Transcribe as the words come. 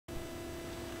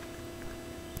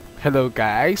Hello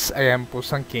guys, I am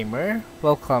Pusang Gamer.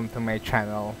 Welcome to my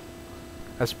channel.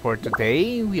 As for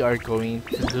today, we are going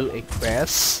to do a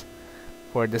quest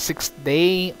for the 6th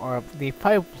day of the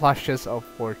 5 flashes of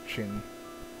fortune.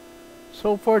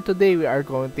 So for today, we are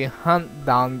going to hunt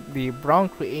down the brown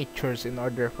creatures in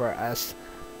order for us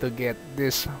to get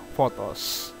these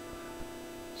photos.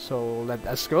 So let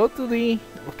us go to the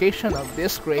location of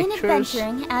these In creatures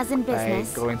adventuring, as in by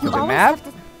business, going to you the always map.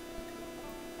 have to.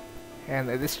 And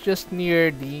it is just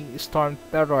near the Storm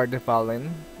Terror the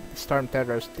Fallen. The Storm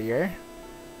Terror's there.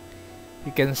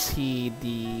 You can see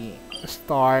the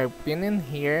star pin in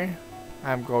here.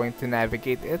 I'm going to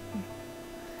navigate it.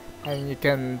 And you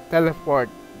can teleport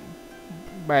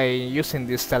by using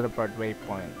this teleport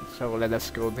waypoint. So let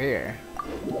us go there.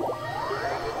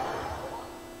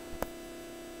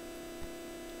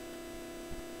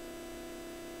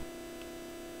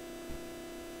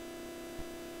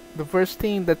 The first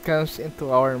thing that comes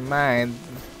into our mind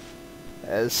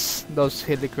is those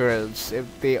helicurls, if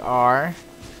they are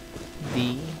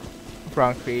the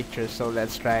brown creatures. So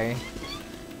let's try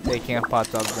taking a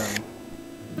pot of them.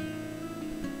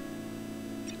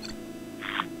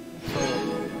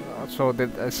 So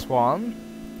that is one.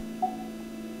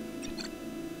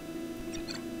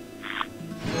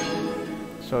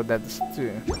 So that's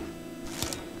two.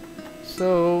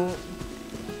 So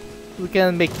we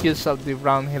can make use of the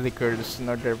brown helicurls in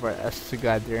order for us to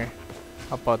gather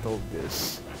a pot of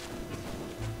this.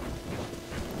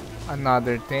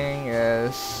 Another thing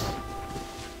is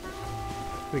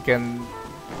we can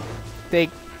take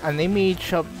an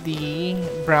image of the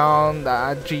brown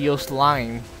geo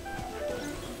slime.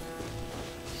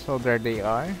 So there they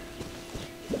are.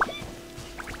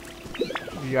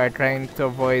 We are trying to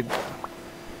avoid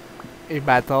a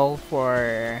battle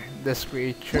for this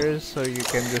creature, so you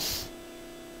can just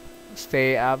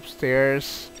stay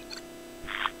upstairs.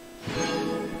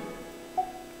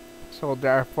 So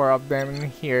there are 4 of them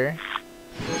in here.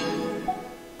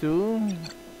 2.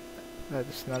 That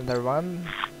is another one.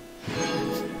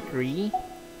 That's 3.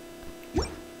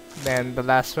 Then the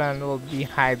last one will be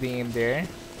hiding in there.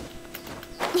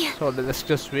 So let's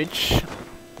just switch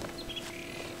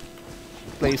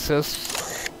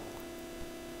places.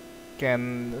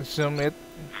 Can zoom it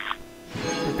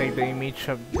to take the image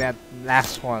of that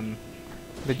last one,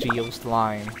 the geo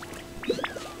slime.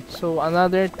 So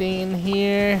another thing in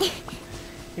here,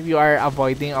 if you are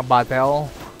avoiding a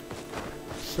battle,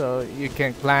 so you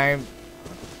can climb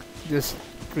these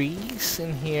trees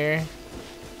in here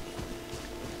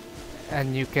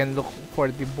and you can look for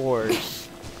the boars.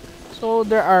 So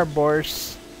there are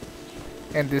boars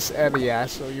in this area,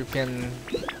 so you can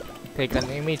take an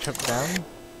image of them.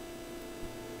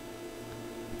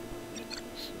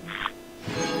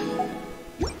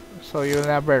 So you'll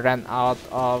never run out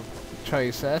of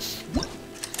choices.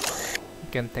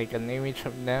 You can take an image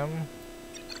of them.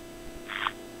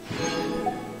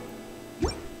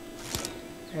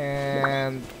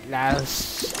 And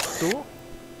last 2.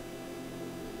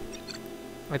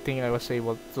 I think I was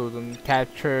able to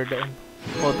capture the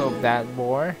photo of that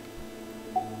boar.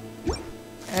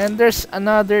 And there's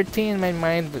another thing in my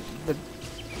mind that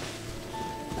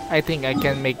I think I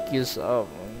can make use of.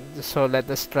 So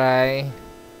let us try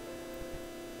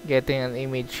getting an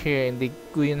image here in the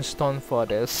Greenstone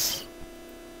Forest.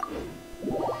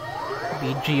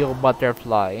 The Geo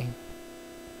Butterfly.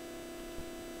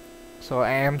 So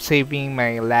I am saving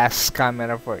my last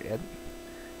camera for it.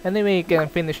 Anyway, you can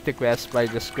finish the quest by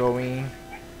just going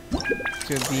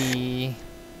to the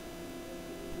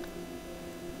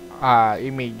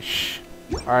image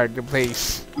or the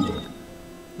place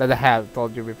that I have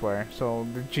told you before. So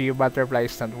the Geo Butterfly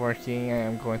is not working. I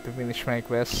am going to finish my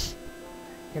quest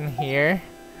in here.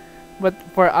 But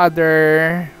for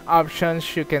other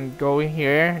options, you can go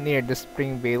here near the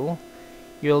Springvale.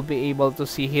 You'll be able to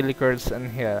see helicurls in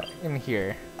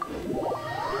here.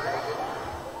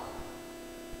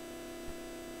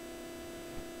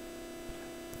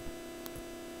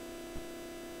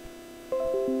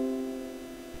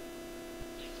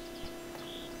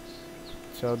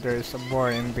 So there's a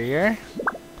boar in there,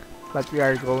 but we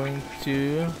are going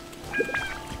to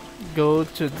go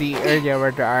to the area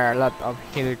where there are a lot of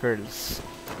helicurls.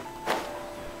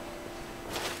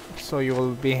 So you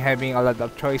will be having a lot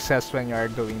of choices when you are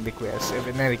doing the quest. If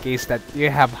in any case that you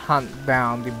have hunt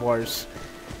down the boars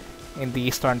in the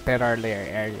Storm Terror lair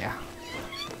area.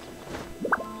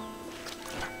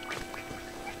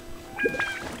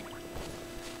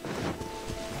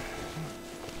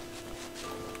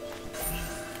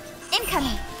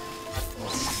 Incoming.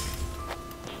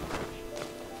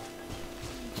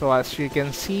 So So as you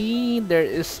can see, there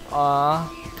is a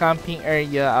camping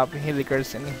area of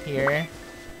helicers in here.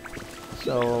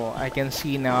 So I can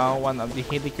see now one of the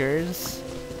helicers.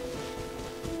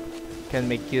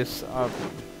 Can make use of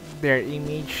their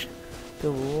image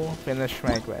to finish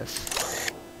my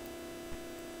quest.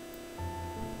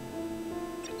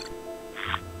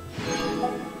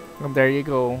 And there you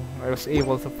go. I was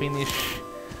able to finish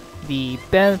the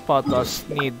 10 photos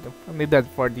needed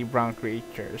for the brown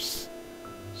creatures.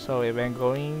 So if I'm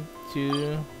going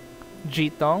to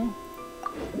Jitong,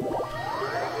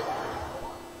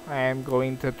 I am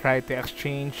going to try to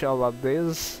exchange all of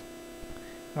this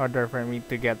in order for me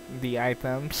to get the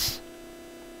items.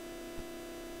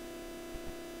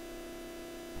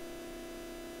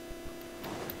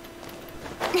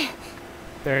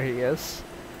 There he is.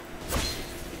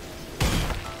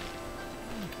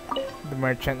 The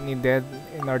merchant needed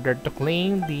in order to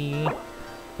claim the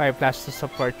 5 flashes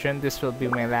of fortune. This will be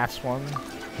my last one.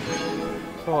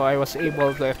 So I was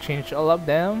able to exchange all of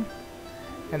them,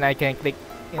 and I can click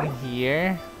in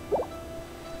here,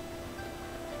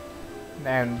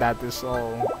 and that is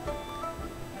all.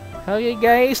 Okay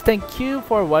guys, thank you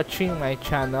for watching my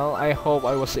channel. I hope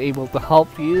I was able to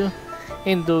help you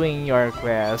in doing your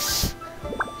quests.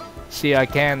 See you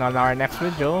again on our next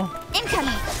video.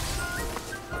 Incoming.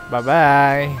 Bye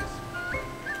bye.